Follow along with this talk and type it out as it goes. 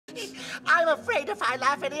I'm afraid if I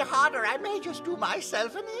laugh any harder, I may just do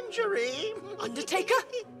myself an injury. Undertaker?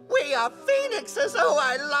 We are phoenixes. Oh,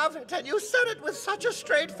 I love it. And you said it with such a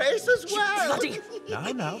straight face as well. Bloody...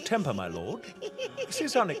 Now, temper, my lord. This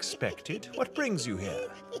is unexpected. What brings you here?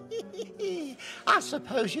 I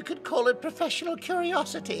suppose you could call it professional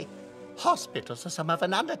curiosity. Hospitals are some of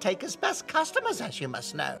an Undertaker's best customers, as you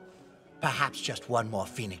must know. Perhaps just one more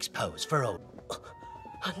phoenix pose for old...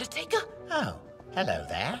 Undertaker? Oh, hello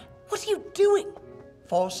there. What are you doing?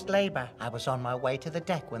 Forced labor. I was on my way to the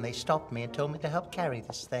deck when they stopped me and told me to help carry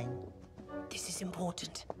this thing. This is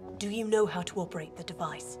important. Do you know how to operate the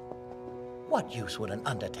device? What use would an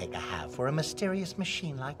Undertaker have for a mysterious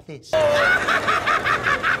machine like this?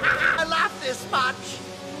 I laugh this much.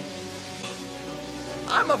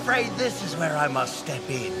 I'm afraid this is where I must step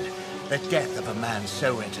in. The death of a man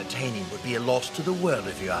so entertaining would be a loss to the world,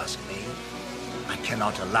 if you ask me. I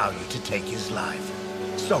cannot allow you to take his life.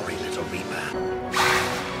 Sorry, little Reaper.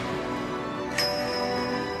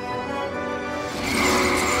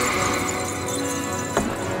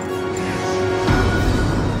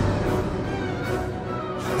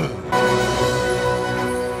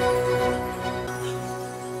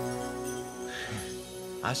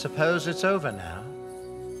 I suppose it's over now.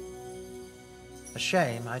 A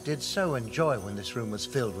shame. I did so enjoy when this room was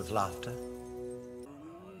filled with laughter.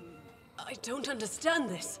 I don't understand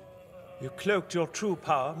this. You cloaked your true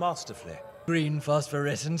power masterfully. Green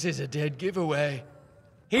phosphorescence is a dead giveaway.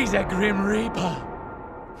 He's a Grim Reaper.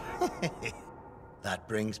 That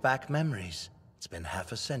brings back memories. It's been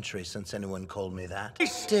half a century since anyone called me that.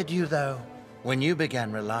 Did you, though? When you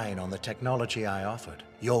began relying on the technology I offered,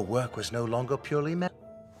 your work was no longer purely mental.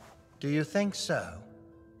 Do you think so?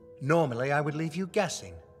 Normally, I would leave you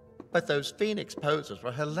guessing. But those Phoenix poses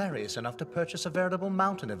were hilarious enough to purchase a veritable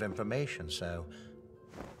mountain of information, so...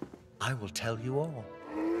 I will tell you all.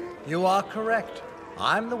 You are correct.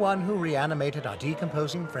 I'm the one who reanimated our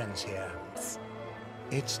decomposing friends here.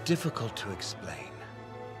 It's difficult to explain.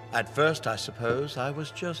 At first, I suppose, I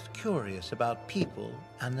was just curious about people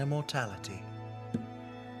and their mortality.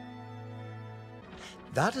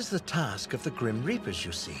 That is the task of the Grim Reapers,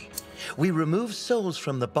 you see. We remove souls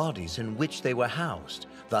from the bodies in which they were housed,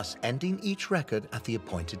 thus ending each record at the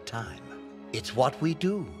appointed time. It's what we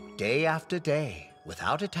do, day after day,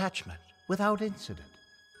 without attachment, without incident.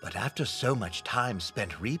 But after so much time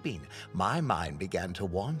spent reaping, my mind began to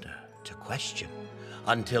wander, to question,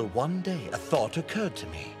 until one day a thought occurred to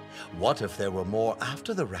me. What if there were more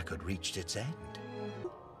after the record reached its end?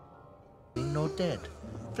 Nor dead.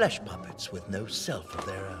 Flesh puppets with no self of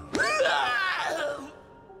their own.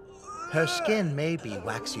 Her skin may be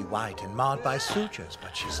waxy white and marred by sutures,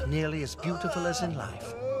 but she's nearly as beautiful as in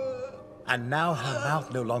life. And now her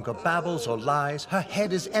mouth no longer babbles or lies. Her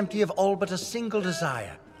head is empty of all but a single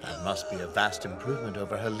desire. That must be a vast improvement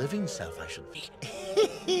over her living self, I should think.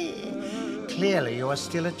 Clearly, you are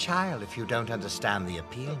still a child if you don't understand the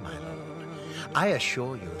appeal, my lord. I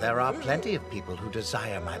assure you, there are plenty of people who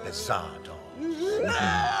desire my bizarre doll.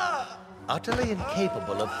 Utterly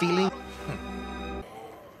incapable of feeling...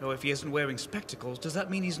 Oh, if he isn't wearing spectacles, does that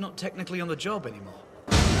mean he's not technically on the job anymore?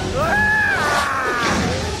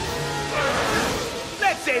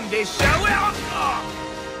 Let's end this, shall we?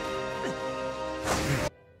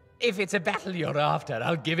 If it's a battle you're after,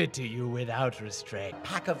 I'll give it to you without restraint.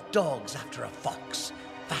 Pack of dogs after a fox.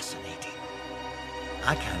 Fascinating.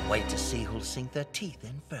 I can't wait to see who'll sink their teeth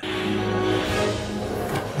in first.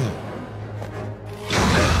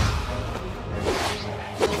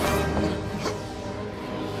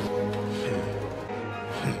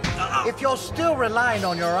 If you're still relying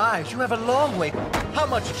on your eyes, you have a long way. How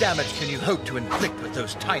much damage can you hope to inflict with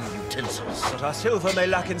those tiny utensils? But our silver may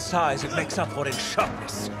lack in size, it makes up for it in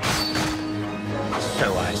sharpness.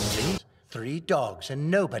 So I see. 3 dogs, and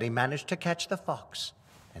nobody managed to catch the fox.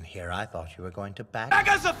 And here I thought you were going to back... Back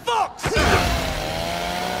as a fox!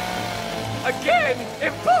 Again?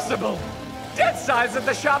 Impossible! Dead sides are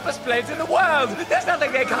the sharpest blades in the world! There's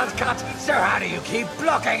nothing they can't cut! So how do you keep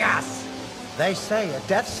blocking us? They say a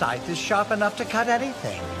death scythe is sharp enough to cut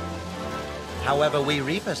anything. However, we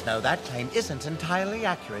Reapers know that claim isn't entirely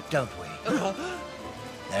accurate, don't we?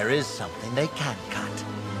 There is something they can cut.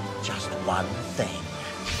 Just one thing.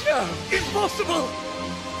 No! Impossible!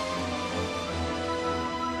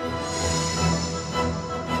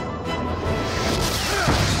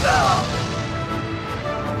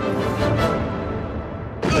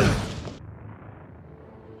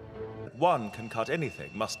 One can cut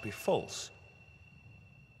anything must be false.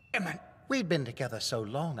 We'd been together so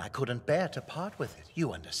long, I couldn't bear to part with it,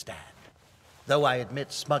 you understand. Though I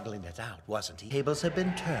admit smuggling it out wasn't easy. Tables have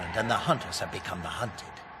been turned, and the hunters have become the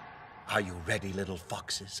hunted. Are you ready, little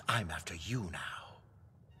foxes? I'm after you now.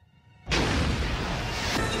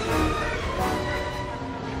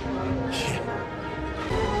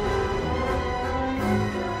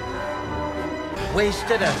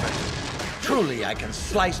 Wasted effort. Truly, I can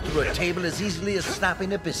slice through a table as easily as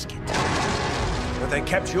snapping a biscuit. But they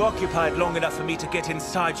kept you occupied long enough for me to get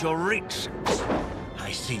inside your reach.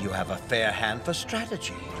 I see you have a fair hand for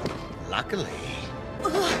strategy. Luckily,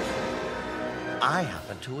 I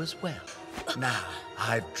happen to as well. Now,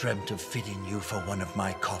 I've dreamt of fitting you for one of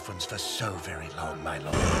my coffins for so very long, my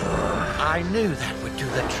lord. I knew that would do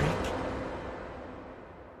the trick.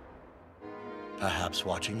 Perhaps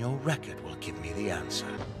watching your record will give me the answer.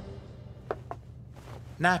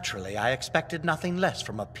 Naturally, I expected nothing less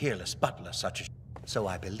from a peerless butler such as you. So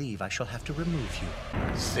I believe I shall have to remove you.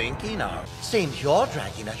 Sinking out. Seems you're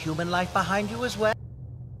dragging a human life behind you as well.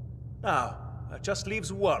 Now, that just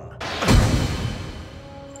leaves one.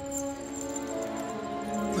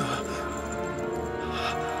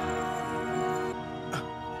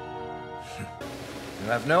 You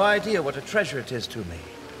have no idea what a treasure it is to me.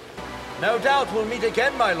 No doubt we'll meet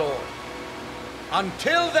again, my lord.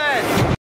 Until then...